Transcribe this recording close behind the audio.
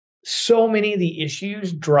so many of the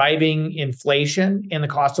issues driving inflation and the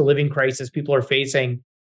cost of living crisis people are facing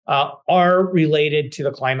are related to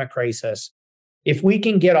the climate crisis. If we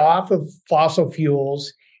can get off of fossil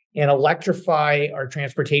fuels and electrify our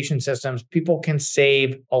transportation systems, people can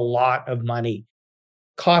save a lot of money.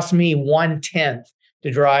 Cost me 1/10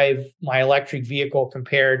 to drive my electric vehicle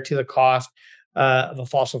compared to the cost of a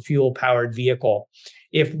fossil fuel powered vehicle.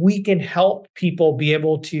 If we can help people be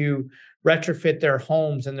able to retrofit their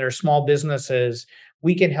homes and their small businesses,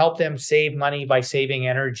 we can help them save money by saving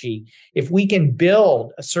energy. If we can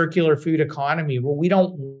build a circular food economy where we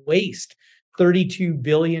don't waste $32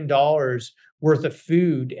 billion worth of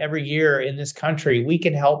food every year in this country, we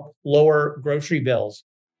can help lower grocery bills.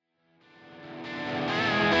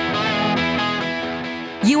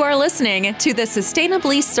 You are listening to the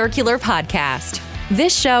Sustainably Circular podcast.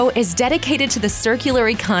 This show is dedicated to the circular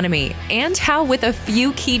economy and how, with a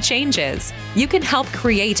few key changes, you can help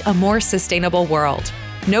create a more sustainable world.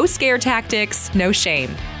 No scare tactics, no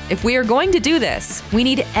shame. If we are going to do this, we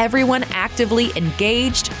need everyone actively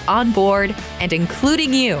engaged, on board, and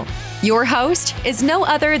including you. Your host is no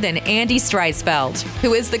other than Andy Streisfeld,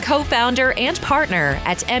 who is the co-founder and partner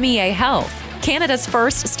at MEA Health, Canada's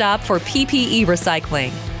first stop for PPE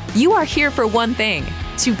recycling. You are here for one thing: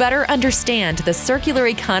 to better understand the circular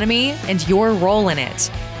economy and your role in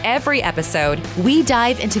it. Every episode, we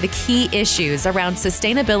dive into the key issues around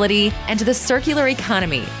sustainability and the circular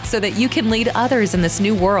economy so that you can lead others in this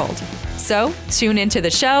new world. So, tune into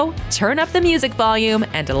the show, turn up the music volume,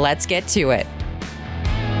 and let's get to it.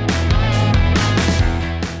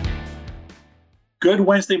 Good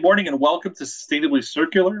Wednesday morning and welcome to Sustainably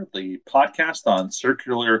Circular, the podcast on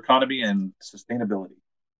circular economy and sustainability.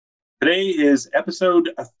 Today is episode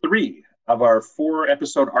 3 of our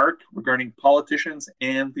 4-episode arc regarding politicians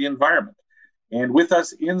and the environment. And with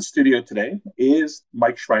us in studio today is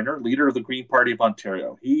Mike Schreiner, leader of the Green Party of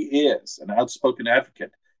Ontario. He is an outspoken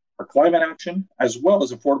advocate for climate action, as well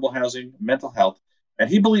as affordable housing, mental health, and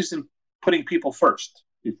he believes in putting people first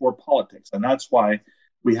before politics. And that's why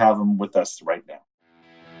we have him with us right now.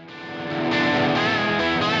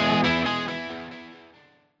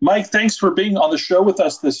 Mike, thanks for being on the show with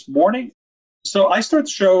us this morning. So I start the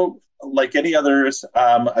show like any others.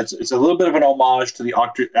 It's a little bit of an homage to the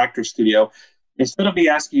Actor Studio. Instead of me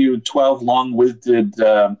asking you 12 long-winded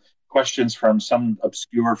questions from some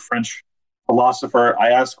obscure French philosopher, I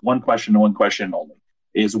ask one question and one question only.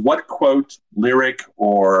 Is what quote, lyric,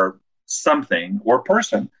 or something, or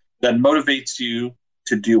person that motivates you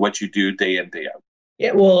to do what you do day in, day out?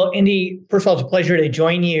 Yeah, well, Andy, first of all, it's a pleasure to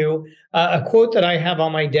join you. A quote that I have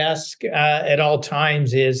on my desk at all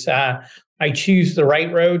times is, I choose the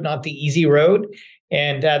right road, not the easy road.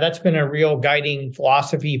 And that's been a real guiding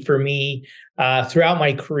philosophy for me throughout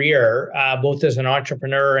my career, both as an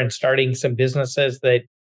entrepreneur and starting some businesses that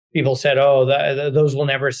people said, those will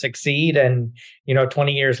never succeed. And,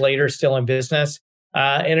 20 years later, still in business.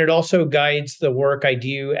 And it also guides the work I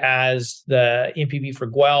do as the MPP for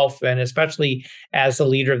Guelph, and especially as the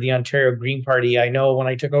leader of the Ontario Green Party. I know when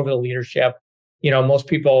I took over the leadership, most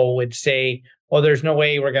people would say, "Well, there's no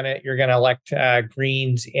way you're gonna elect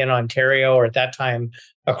Greens in Ontario or at that time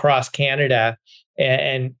across Canada."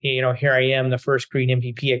 And here I am, the first Green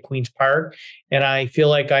MPP at Queen's Park, and I feel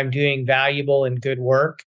like I'm doing valuable and good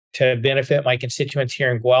work to benefit my constituents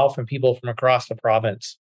here in Guelph and people from across the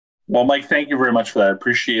province. Well, Mike, thank you very much for that. I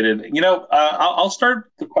appreciate it. I'll start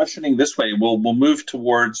the questioning this way. We'll move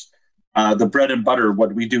towards the bread and butter.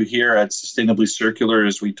 What we do here at Sustainably Circular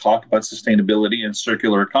is we talk about sustainability and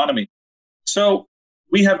circular economy. So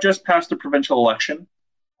we have just passed the provincial election.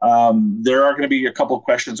 There are going to be a couple of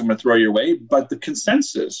questions I'm going to throw your way, but the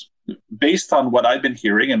consensus, based on what I've been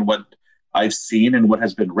hearing and what I've seen and what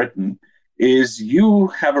has been written, is you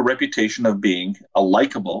have a reputation of being a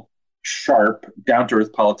likable, sharp,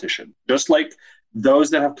 down-to-earth politician, just like those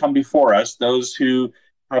that have come before us, those who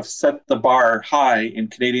have set the bar high in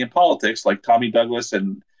Canadian politics, like Tommy Douglas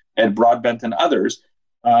and Ed Broadbent and others.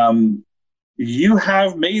 You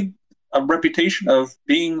have made a reputation of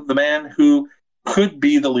being the man who could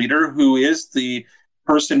be the leader, who is the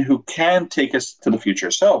person who can take us to the future.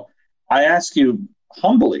 So I ask you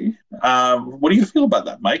humbly, what do you feel about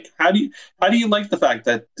that, Mike? How do you like the fact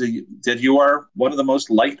that you are one of the most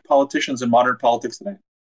liked politicians in modern politics today?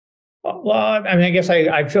 Well, I guess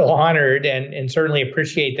I feel honored and certainly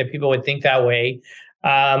appreciate that people would think that way,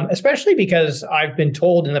 especially because I've been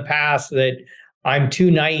told in the past that I'm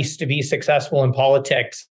too nice to be successful in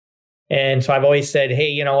politics. And so I've always said, hey,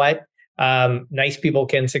 you know what? Nice people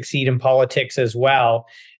can succeed in politics as well.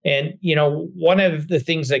 And, one of the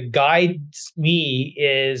things that guides me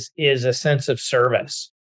is a sense of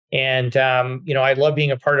service. And, I love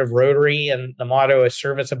being a part of Rotary, and the motto is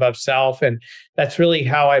service above self. And that's really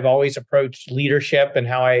how I've always approached leadership and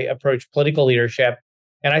how I approach political leadership.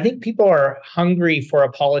 And I think people are hungry for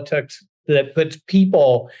a politics that puts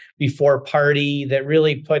people before party, that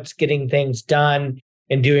really puts getting things done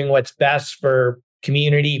and doing what's best for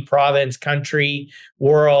community, province, country,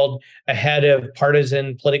 world ahead of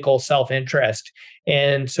partisan political self-interest.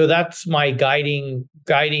 And so that's my guiding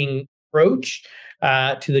approach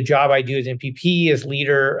to the job I do as MPP, as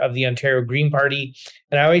leader of the Ontario Green Party.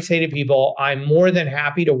 And I always say to people, I'm more than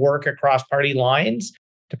happy to work across party lines,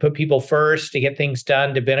 to put people first, to get things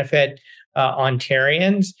done, to benefit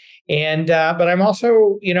Ontarians. And but I'm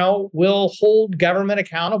also, will hold government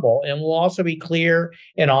accountable, and will also be clear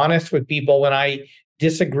and honest with people when I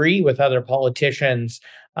disagree with other politicians,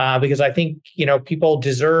 because I think, people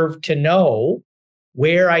deserve to know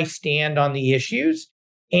where I stand on the issues.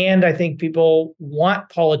 And I think people want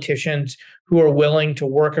politicians who are willing to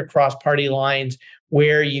work across party lines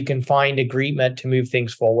where you can find agreement to move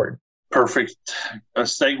things forward. Perfect. A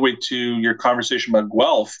segue to your conversation about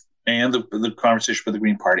Guelph and the conversation with the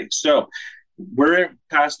Green Party. So we're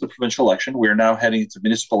past the provincial election. We're now heading into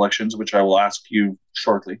municipal elections, which I will ask you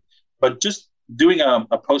shortly. But just doing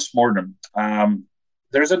a postmortem,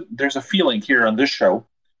 there's a feeling here on this show.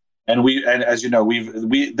 And as you know,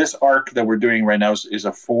 this arc that we're doing right now is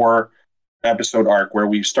a 4-episode arc where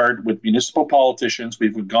we start with municipal politicians.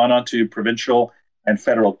 We've gone on to provincial and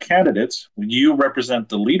federal candidates. You represent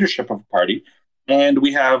the leadership of a party, and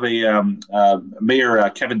we have a Mayor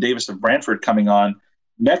Kevin Davis of Brantford coming on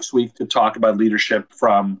next week to talk about leadership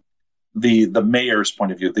from the mayor's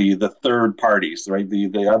point of view, the third parties, right?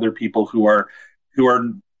 The other people who are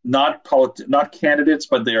not candidates,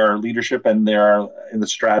 but they are leadership, and they are in the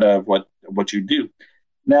strata of what you do.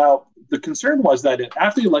 Now, the concern was that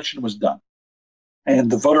after the election was done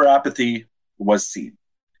and the voter apathy was seen,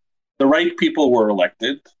 the right people were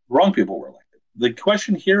elected, wrong people were elected. The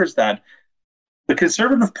question here is that the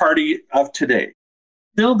Conservative Party of today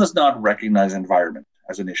still does not recognize environment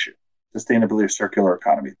as an issue, sustainability of circular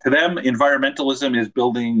economy. To them, environmentalism is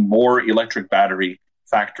building more electric battery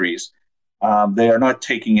factories. They are not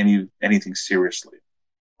taking anything seriously.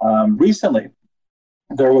 Recently,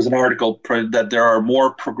 there was an article that there are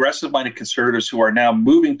more progressive-minded conservatives who are now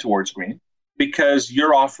moving towards green because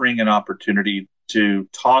you're offering an opportunity to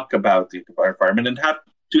talk about the environment and have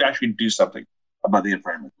to actually do something about the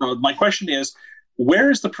environment. So my question is,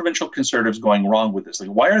 where is the provincial Conservatives going wrong with this? Like,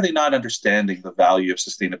 why are they not understanding the value of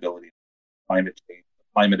sustainability, climate change,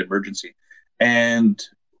 climate emergency? And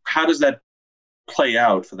how does that play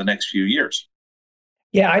out for the next few years?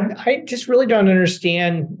 Yeah, I just really don't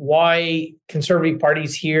understand why Conservative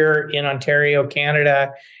parties here in Ontario,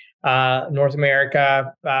 Canada, North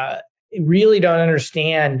America, really don't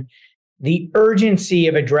understand the urgency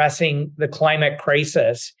of addressing the climate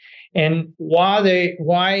crisis, and why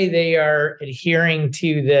they are adhering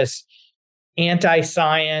to this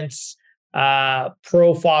anti-science,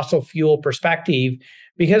 pro-fossil fuel perspective,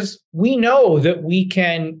 because we know that we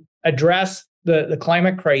can address the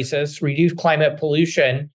climate crisis, reduce climate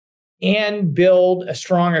pollution, and build a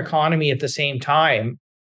strong economy at the same time.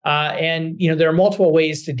 And there are multiple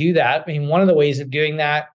ways to do that. I mean, one of the ways of doing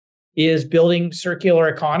that is building circular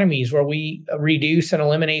economies where we reduce and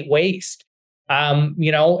eliminate waste,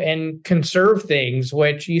 and conserve things,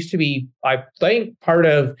 which used to be, I think, part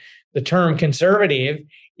of the term conservative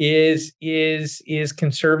is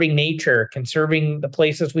conserving nature, conserving the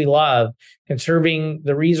places we love, conserving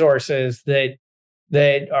the resources that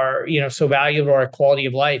are so valuable to our quality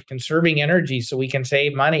of life, conserving energy so we can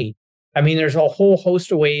save money. I mean, there's a whole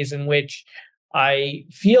host of ways in which I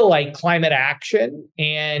feel like climate action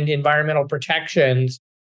and environmental protections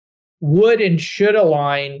would and should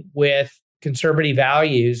align with conservative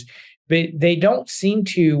values, but they don't seem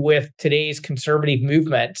to with today's conservative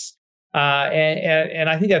movements. And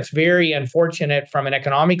I think that's very unfortunate from an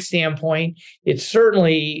economic standpoint. It's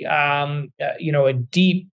certainly, a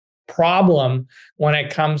deep problem when it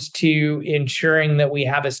comes to ensuring that we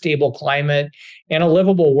have a stable climate and a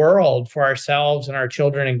livable world for ourselves and our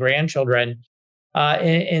children and grandchildren.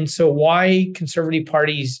 And so why conservative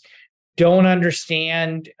parties don't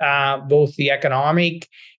understand both the economic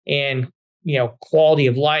and quality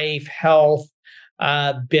of life, health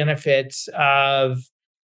benefits of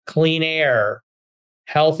clean air,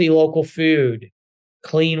 healthy local food,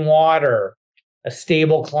 clean water, a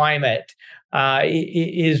stable climate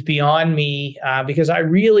is beyond me, because I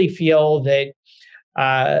really feel that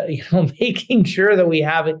making sure that we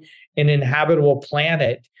have an inhabitable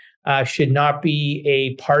planet should not be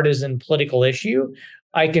a partisan political issue.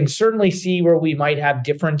 I can certainly see where we might have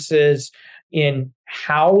differences in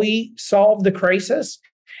how we solve the crisis.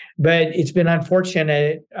 But it's been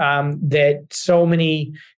unfortunate that so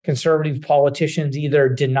many conservative politicians either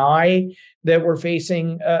deny that we're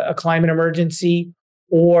facing a climate emergency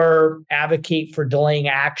or advocate for delaying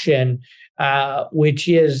action, which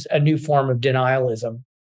is a new form of denialism.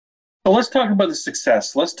 So let's talk about the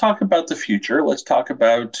success. Let's talk about the future. Let's talk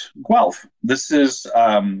about Guelph. This is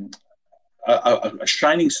a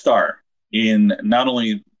shining star in not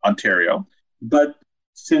only Ontario, but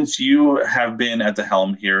since you have been at the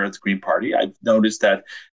helm here at the Green Party, I've noticed that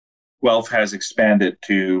Guelph has expanded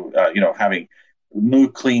to, having new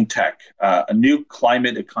clean tech, a new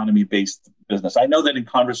climate economy-based business. I know that in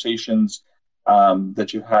conversations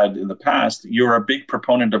that you've had in the past, you're a big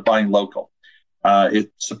proponent of buying local.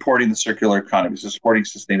 It's supporting the circular economy, so supporting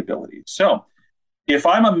sustainability. So if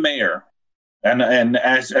I'm a mayor, and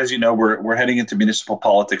as you know, we're heading into municipal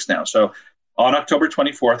politics now. So on October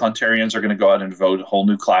 24th, Ontarians are going to go out and vote a whole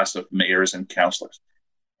new class of mayors and councillors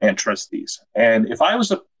and trustees. And if I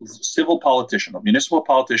was a civil politician, a municipal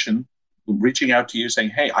politician, reaching out to you saying,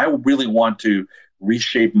 hey, I really want to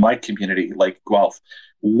reshape my community like Guelph,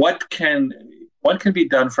 what can be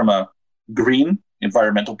done from a green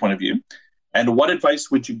environmental point of view? And what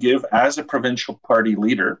advice would you give as a provincial party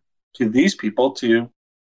leader to these people to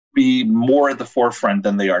be more at the forefront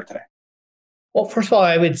than they are today? Well, first of all,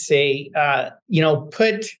 I would say,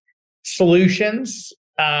 put solutions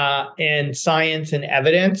and science and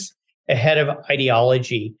evidence ahead of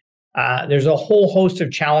ideology. There's a whole host of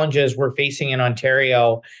challenges we're facing in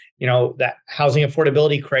Ontario, that housing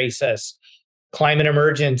affordability crisis, climate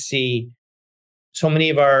emergency. So many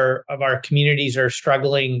of our communities are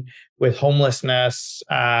struggling with homelessness,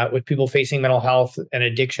 with people facing mental health and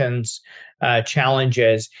addictions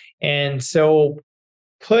challenges. And so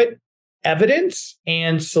put evidence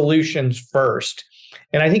and solutions first.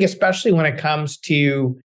 And I think especially when it comes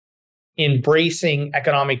to embracing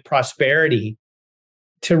economic prosperity,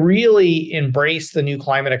 to really embrace the new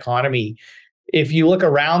climate economy. If you look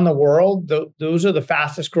around the world, those are the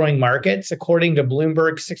fastest growing markets. According to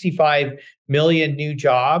Bloomberg, 65 million new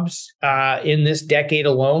jobs in this decade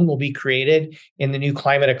alone will be created in the new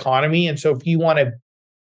climate economy. And so if you want to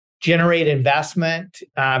generate investment,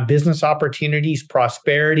 business opportunities,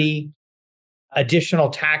 prosperity, additional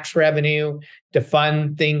tax revenue to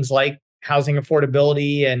fund things like housing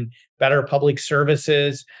affordability and better public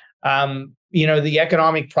services, the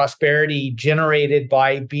economic prosperity generated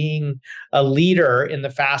by being a leader in the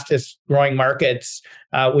fastest growing markets,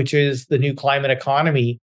 which is the new climate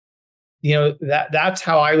economy, that's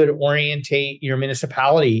how I would orientate your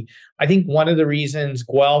municipality. I think one of the reasons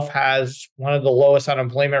Guelph has one of the lowest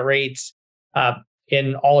unemployment rates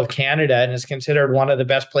in all of Canada and is considered one of the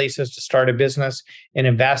best places to start a business and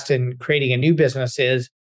invest in creating a new business is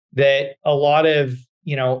that a lot of,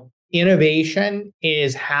 innovation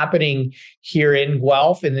is happening here in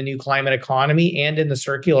Guelph in the new climate economy and in the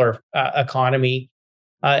circular economy.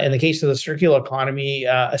 In the case of the circular economy,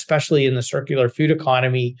 especially in the circular food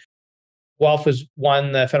economy, Guelph has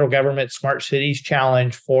won the federal government Smart Cities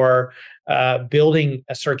Challenge for building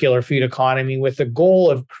a circular food economy with the goal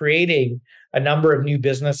of creating a number of new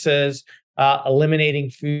businesses, eliminating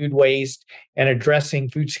food waste, and addressing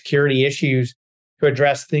food security issues to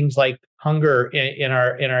address things like hunger in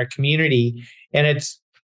our community. And it's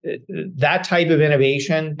that type of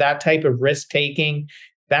innovation, that type of risk taking,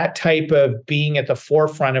 that type of being at the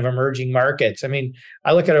forefront of emerging markets. I mean,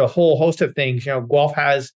 I look at a whole host of things. Guelph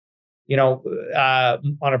has,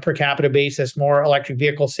 on a per capita basis, more electric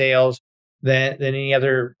vehicle sales than any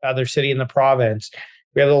other city in the province.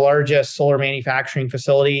 We have the largest solar manufacturing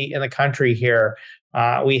facility in the country here.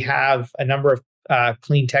 We have a number of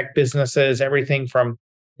clean tech businesses, everything from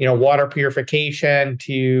water purification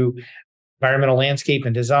to environmental landscape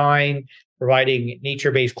and design, providing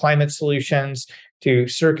nature-based climate solutions to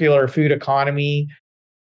circular food economy,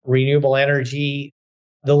 renewable energy.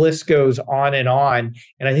 The list goes on. And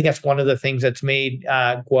I think that's one of the things that's made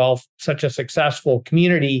Guelph such a successful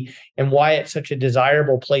community and why it's such a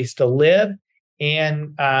desirable place to live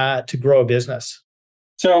and to grow a business.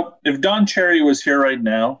 So if Don Cherry was here right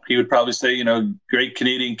now, he would probably say, great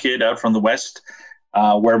Canadian kid out from the West,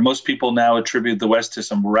 where most people now attribute the West to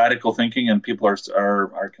some radical thinking and people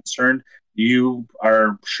are concerned. You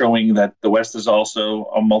are showing that the West is also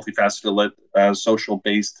a multifaceted,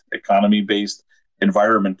 social-based, economy-based,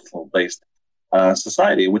 environmental-based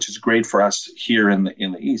society, which is great for us here in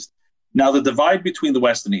the East. Now, the divide between the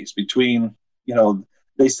West and East,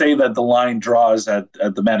 they say that the line draws at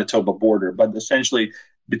the Manitoba border, but essentially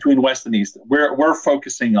between West and East, we're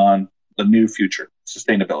focusing on the new future,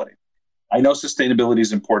 sustainability. I know sustainability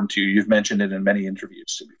is important to you. You've mentioned it in many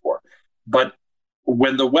interviews before. But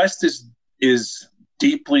when the West is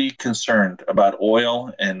deeply concerned about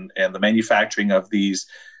oil and the manufacturing of these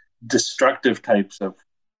destructive types of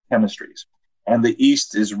chemistries, and the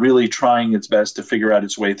East is really trying its best to figure out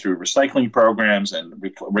its way through recycling programs and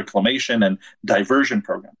reclamation and diversion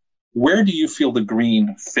programs, where do you feel the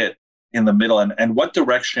green fit in the middle, and what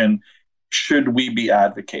direction should we be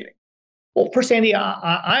advocating? Well, first, Andy,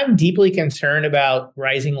 I'm deeply concerned about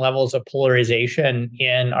rising levels of polarization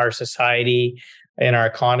in our society, in our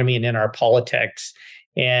economy, and in our politics.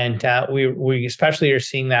 And we especially are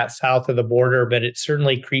seeing that south of the border, but it's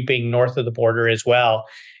certainly creeping north of the border as well.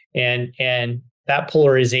 And that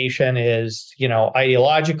polarization is,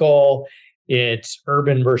 ideological. It's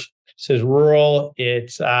urban versus rural.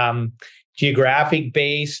 It's geographic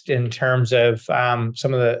based in terms of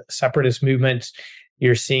some of the separatist movements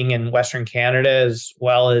you're seeing in Western Canada, as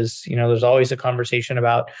well as, there's always a conversation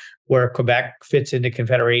about where Quebec fits into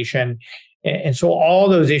Confederation. And so all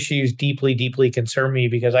those issues deeply, deeply concern me,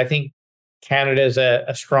 because I think Canada is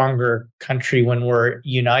a stronger country when we're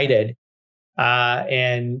united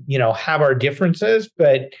and, have our differences,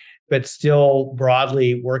 but still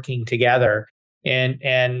broadly working together.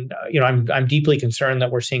 And I'm deeply concerned that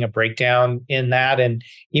we're seeing a breakdown in that, and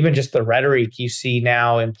even just the rhetoric you see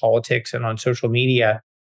now in politics and on social media.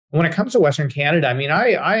 When it comes to Western Canada,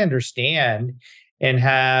 I understand and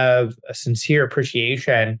have a sincere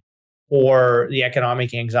appreciation for the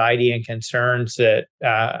economic anxiety and concerns that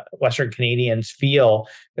Western Canadians feel,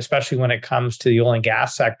 especially when it comes to the oil and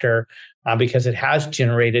gas sector, because it has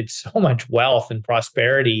generated so much wealth and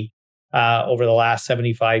prosperity over the last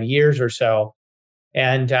 75 years or so.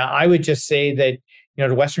 And I would just say that,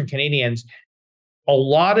 to Western Canadians, a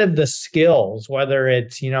lot of the skills, whether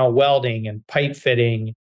it's, welding and pipe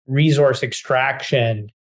fitting, resource extraction,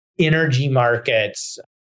 energy markets,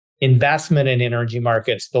 investment in energy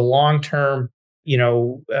markets, the long-term,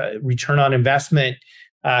 return on investment,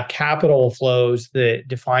 capital flows that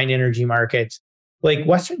define energy markets, like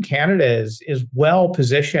Western Canada is well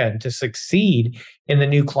positioned to succeed in the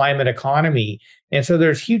new climate economy. And so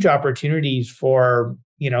there's huge opportunities for,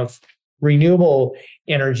 renewable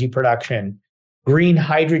energy production, green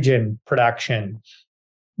hydrogen production,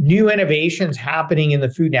 new innovations happening in the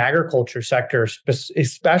food and agriculture sector,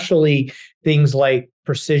 especially things like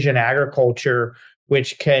precision agriculture,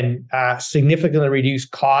 which can significantly reduce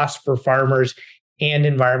costs for farmers and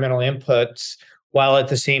environmental inputs, while at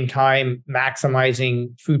the same time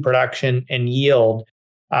maximizing food production and yield.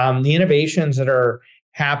 The innovations that are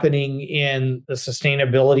happening in the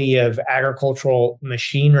sustainability of agricultural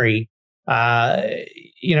machinery, the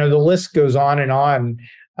list goes on and on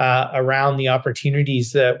around the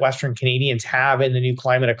opportunities that Western Canadians have in the new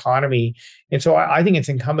climate economy. And so I think it's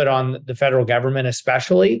incumbent on the federal government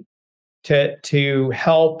especially to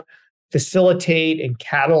help facilitate and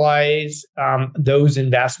catalyze those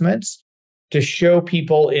investments, to show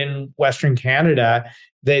people in Western Canada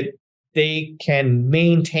that they can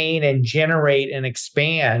maintain and generate and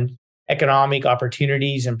expand economic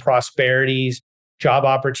opportunities and prosperities, job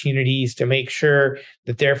opportunities, to make sure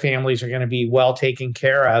that their families are going to be well taken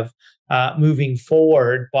care of moving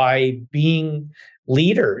forward by being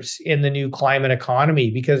leaders in the new climate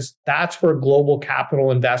economy, because that's where global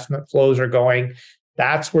capital investment flows are going.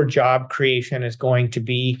 That's where job creation is going to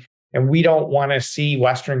be. And we don't want to see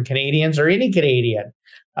Western Canadians or any Canadian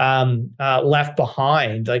left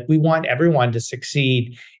behind. Like, we want everyone to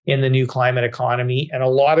succeed in the new climate economy. And a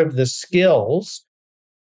lot of the skills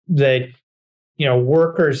that,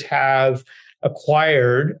 workers have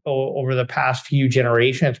acquired over the past few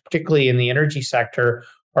generations, particularly in the energy sector,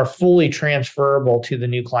 are fully transferable to the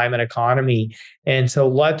new climate economy. And so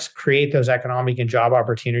let's create those economic and job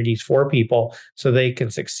opportunities for people so they can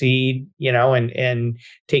succeed, and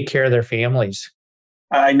take care of their families.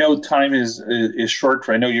 I know time is short.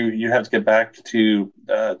 I know you have to get back to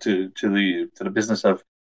the business of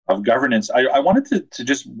governance. I wanted to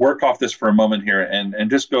just work off this for a moment here and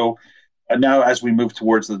just go now as we move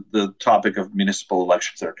towards the topic of municipal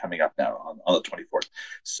elections that are coming up now on the 24th.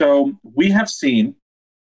 So we have seen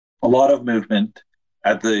a lot of movement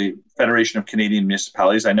at the Federation of Canadian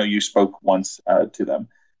Municipalities. I know you spoke once to them.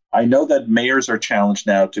 I know that mayors are challenged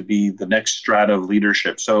now to be the next strata of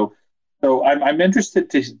leadership. So I'm interested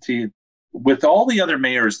to with all the other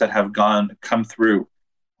mayors that have come through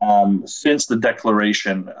since the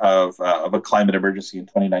declaration of a climate emergency in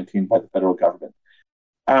 2019 by the federal government.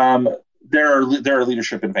 There are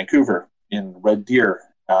leadership in Vancouver, in Red Deer,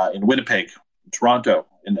 in Winnipeg, Toronto,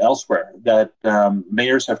 and elsewhere that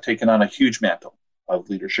mayors have taken on a huge mantle of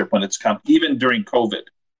leadership when it's come, even during COVID,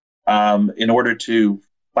 in order to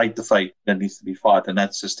fight the fight that needs to be fought, and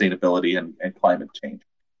that's sustainability and climate change.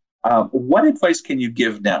 What advice can you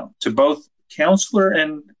give now to both counselor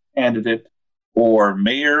and candidate or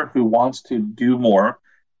mayor who wants to do more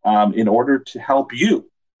in order to help you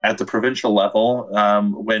at the provincial level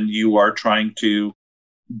when you are trying to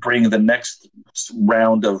bring the next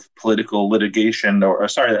round of political litigation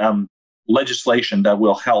legislation that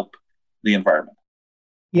will help the environment?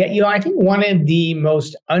 Yeah, I think one of the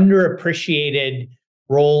most underappreciated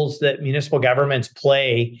roles that municipal governments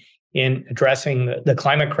play in addressing the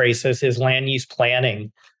climate crisis is land use planning.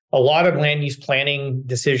 A lot of land use planning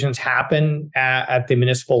decisions happen at the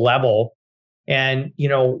municipal level. And,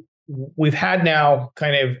 we've had now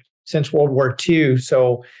kind of since World War II,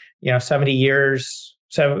 so, 70 years,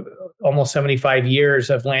 almost 75 years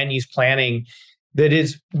of land use planning that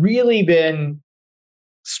has really been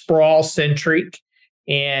sprawl-centric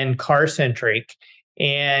and car-centric.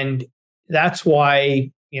 And that's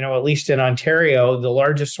why, at least in Ontario, the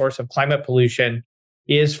largest source of climate pollution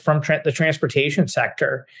is from the transportation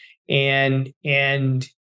sector. And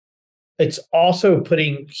it's also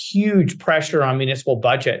putting huge pressure on municipal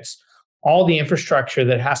budgets. All the infrastructure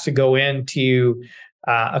that has to go into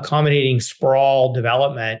accommodating sprawl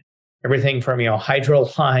development, everything from hydro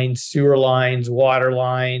lines, sewer lines, water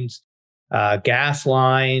lines, gas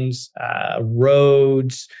lines,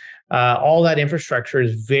 roads, all that infrastructure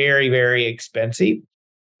is very, very expensive.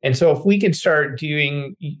 And so if we can start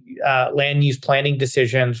doing land use planning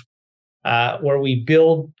decisions where we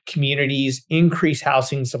build communities, increase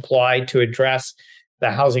housing supply to address the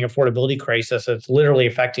housing affordability crisis that's literally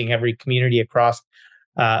affecting every community across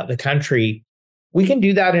the country, we can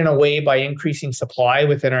do that in a way by increasing supply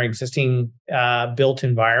within our existing built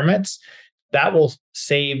environments. That will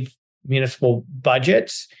save municipal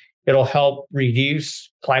budgets. It'll help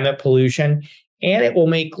reduce climate pollution, and it will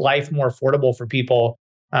make life more affordable for people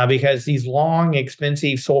because these long,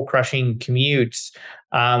 expensive, soul-crushing commutes,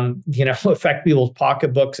 affect people's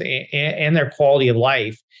pocketbooks and their quality of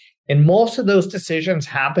life. And most of those decisions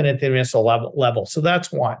happen at the municipal level. So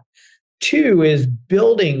that's one. Two is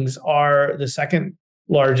buildings are the second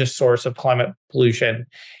largest source of climate pollution.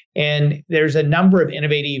 And there's a number of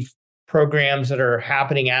innovative programs that are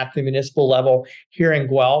happening at the municipal level here in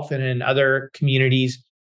Guelph and in other communities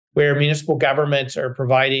where municipal governments are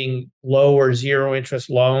providing low or zero interest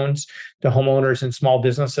loans to homeowners and small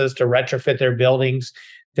businesses to retrofit their buildings,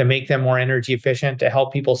 to make them more energy efficient, to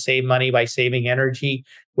help people save money by saving energy,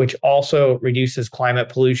 which also reduces climate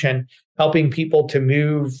pollution, helping people to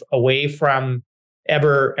move away from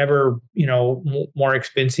ever more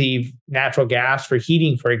expensive natural gas for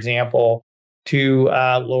heating, for example, to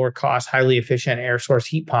lower cost, highly efficient air source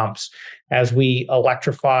heat pumps as we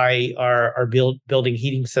electrify our building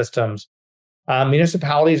heating systems.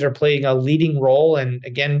 Municipalities are playing a leading role, and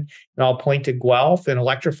again, I'll point to Guelph in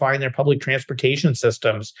electrifying their public transportation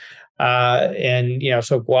systems.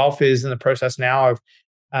 So Guelph is in the process now of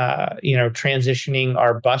transitioning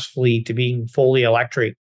our bus fleet to being fully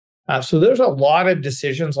electric. So there's a lot of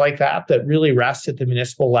decisions like that really rest at the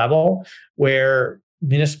municipal level, where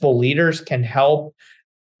municipal leaders can help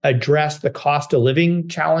address the cost of living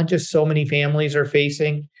challenges so many families are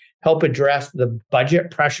facing, help address the budget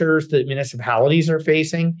pressures that municipalities are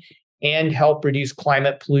facing, and help reduce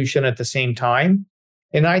climate pollution at the same time.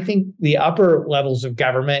 And I think the upper levels of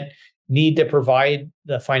government need to provide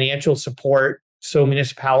the financial support so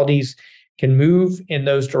municipalities can move in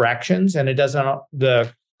those directions, and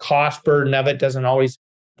the cost burden of it doesn't always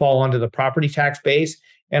fall onto the property tax base.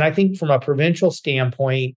 And I think from a provincial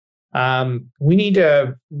standpoint, we need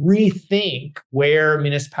to rethink where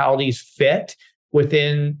municipalities fit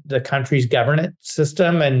within the country's governance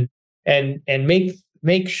system, and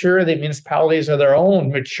make sure that municipalities are their own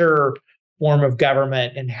mature form of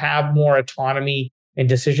government and have more autonomy and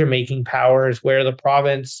decision-making powers, where the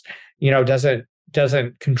province,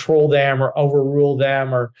 doesn't control them or overrule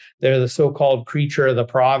them, or they're the so-called creature of the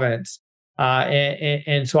province.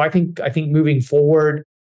 And so I think moving forward,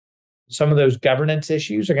 some of those governance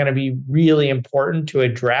issues are going to be really important to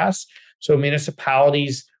address. So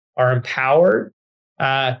municipalities are empowered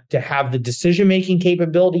to have the decision-making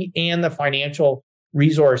capability and the financial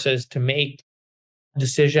resources to make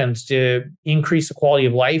decisions to increase the quality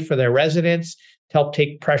of life for their residents, to help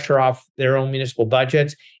take pressure off their own municipal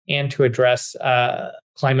budgets, and to address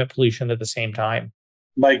climate pollution at the same time.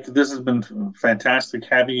 Mike, this has been fantastic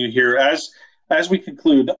having you here. As we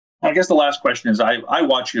conclude, I guess the last question is: I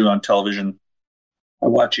watch you on television, I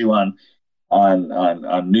watch you on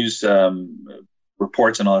news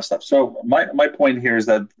reports and all that stuff. So my point here is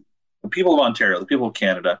that the people of Ontario, the people of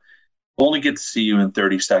Canada, only get to see you in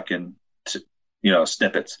 30-second,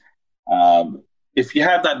 snippets. If you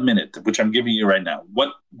have that minute, which I'm giving you right now,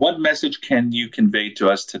 what message can you convey to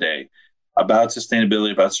us today about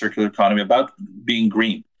sustainability, about circular economy, about being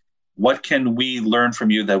green? What can we learn from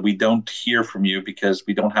you that we don't hear from you because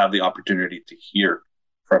we don't have the opportunity to hear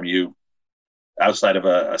from you outside of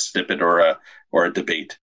a snippet or a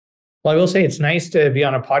debate? Well, I will say it's nice to be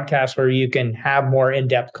on a podcast where you can have more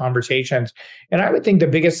in-depth conversations. And I would think the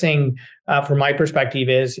biggest thing from my perspective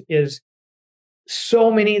is so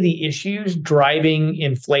many of the issues driving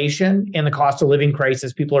inflation and the cost of living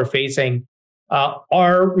crisis people are facing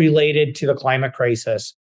are related to the climate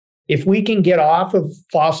crisis. If we can get off of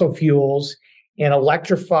fossil fuels and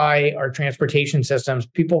electrify our transportation systems,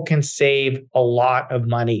 people can save a lot of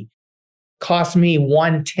money. Cost me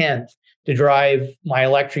 1/10 to drive my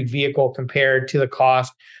electric vehicle compared to the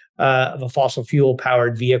cost of a fossil fuel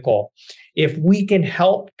powered vehicle. If we can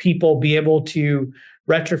help people be able to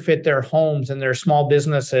retrofit their homes and their small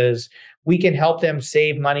businesses, we can help them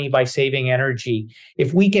save money by saving energy.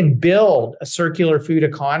 If we can build a circular food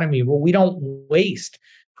economy where we don't waste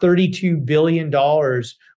 $32 billion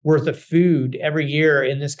worth of food every year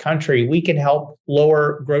in this country, we can help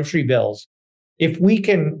lower grocery bills. If we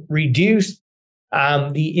can reduce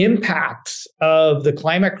the impacts of the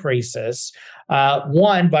climate crisis,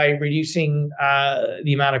 one, by reducing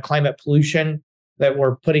the amount of climate pollution that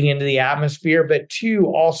we're putting into the atmosphere, but two,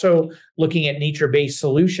 also looking at nature-based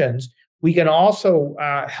solutions, we can also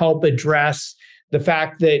help address the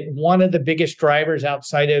fact that one of the biggest drivers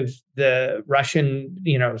outside of the Russian,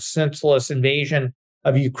 senseless invasion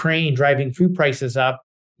of Ukraine driving food prices up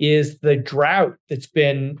is the drought that's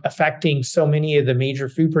been affecting so many of the major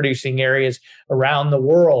food producing areas around the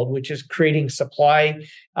world, which is creating supply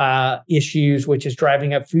issues, which is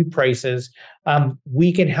driving up food prices.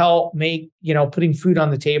 We can help make, putting food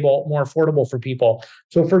on the table more affordable for people.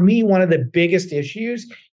 So for me, one of the biggest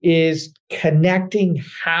issues is connecting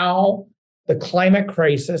how the climate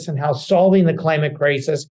crisis and how solving the climate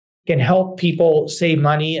crisis can help people save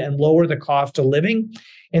money and lower the cost of living.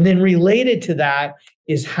 And then related to that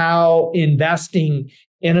is how investing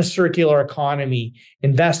in a circular economy,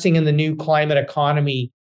 investing in the new climate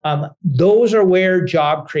economy, those are where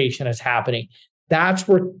job creation is happening. That's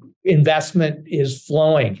where investment is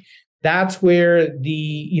flowing. That's where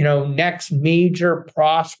the next major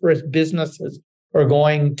prosperous businesses are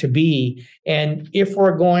going to be. And if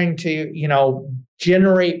we're going to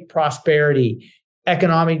generate prosperity,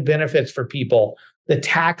 economic benefits for people, the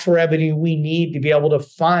tax revenue we need to be able to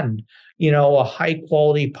fund a high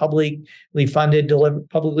quality publicly funded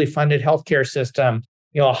healthcare system,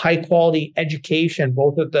 a high quality education,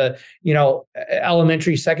 both at the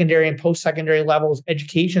elementary, secondary, and post-secondary levels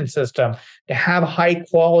education system, to have high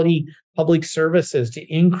quality public services, to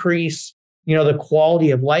increase the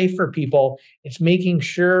quality of life for people. It's making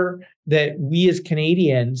sure that we as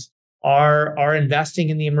Canadians are investing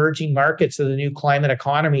in the emerging markets of the new climate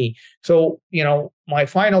economy. So, my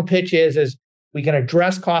final pitch is we can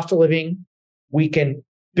address cost of living, we can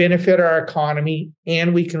benefit our economy,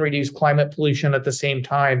 and we can reduce climate pollution at the same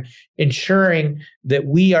time, ensuring that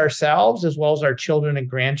we ourselves, as well as our children and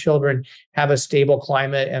grandchildren, have a stable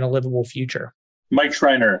climate and a livable future. Mike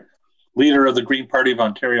Schreiner, leader of the Green Party of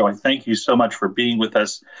Ontario, I thank you so much for being with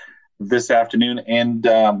us this afternoon. And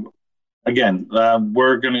again,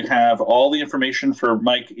 we're going to have all the information for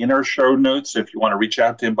Mike in our show notes. If you want to reach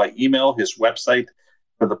out to him by email, his website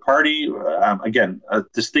for the party. Again, a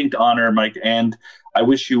distinct honor, Mike, and I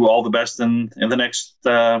wish you all the best in the next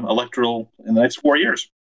in the next 4 years.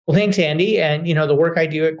 Well, thanks, Andy. And the work I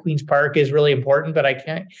do at Queen's Park is really important, but I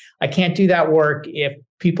can't do that work if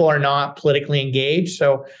people are not politically engaged.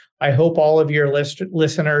 So I hope all of your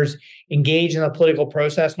listeners engage in the political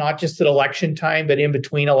process, not just at election time, but in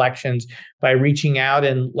between elections, by reaching out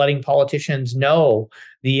and letting politicians know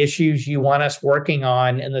the issues you want us working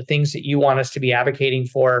on and the things that you want us to be advocating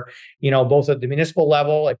for, both at the municipal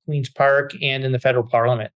level, at Queen's Park, and in the federal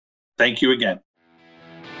parliament. Thank you again.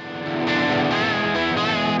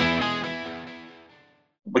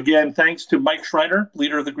 Again, thanks to Mike Schreiner,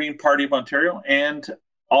 leader of the Green Party of Ontario, and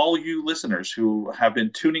all you listeners who have been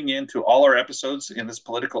tuning in to all our episodes in this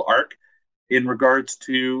political arc in regards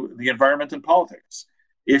to the environment and politics.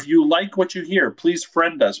 If you like what you hear, please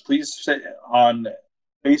friend us. Please say on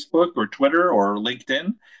Facebook or Twitter or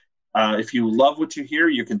LinkedIn. If you love what you hear,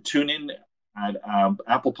 you can tune in at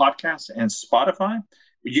Apple Podcasts and Spotify.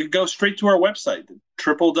 You can go straight to our website,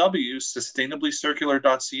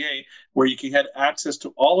 www.sustainablycircular.ca, where you can get access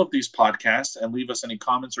to all of these podcasts and leave us any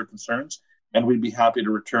comments or concerns, and we'd be happy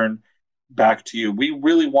to return back to you. We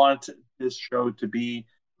really want this show to be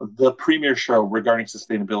the premier show regarding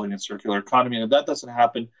sustainability and circular economy, and that doesn't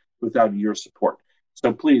happen without your support.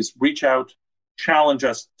 So please reach out, challenge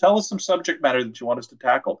us, tell us some subject matter that you want us to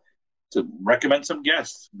tackle, to recommend some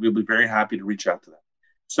guests. We'll be very happy to reach out to them.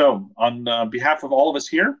 So on behalf of all of us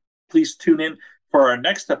here, please tune in for our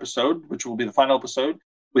next episode, which will be the final episode,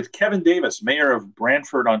 with Kevin Davis, Mayor of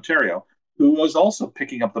Brantford, Ontario, who is also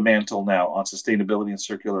picking up the mantle now on sustainability and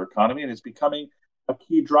circular economy and is becoming a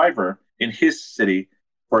key driver in his city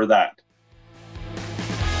for that.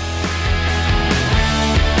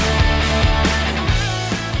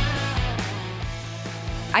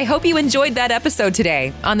 I hope you enjoyed that episode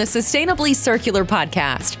today on the Sustainably Circular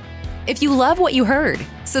podcast. If you love what you heard,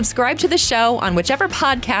 subscribe to the show on whichever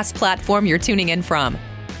podcast platform you're tuning in from.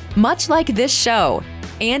 Much like this show,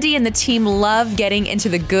 Andy and the team love getting into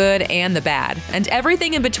the good and the bad, and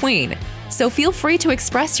everything in between. So feel free to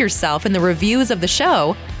express yourself in the reviews of the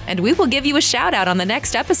show, and we will give you a shout out on the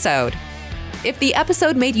next episode. If the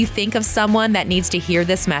episode made you think of someone that needs to hear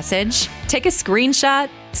this message, take a screenshot,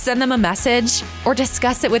 send them a message, or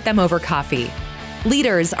discuss it with them over coffee.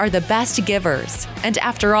 Leaders are the best givers, and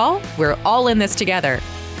after all, we're all in this together.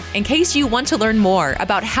 In case you want to learn more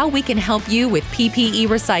about how we can help you with PPE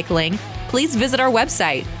recycling, please visit our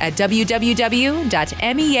website at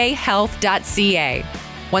www.meahealth.ca.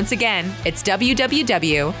 Once again, it's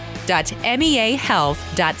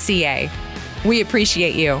www.meahealth.ca. We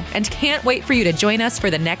appreciate you and can't wait for you to join us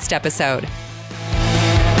for the next episode.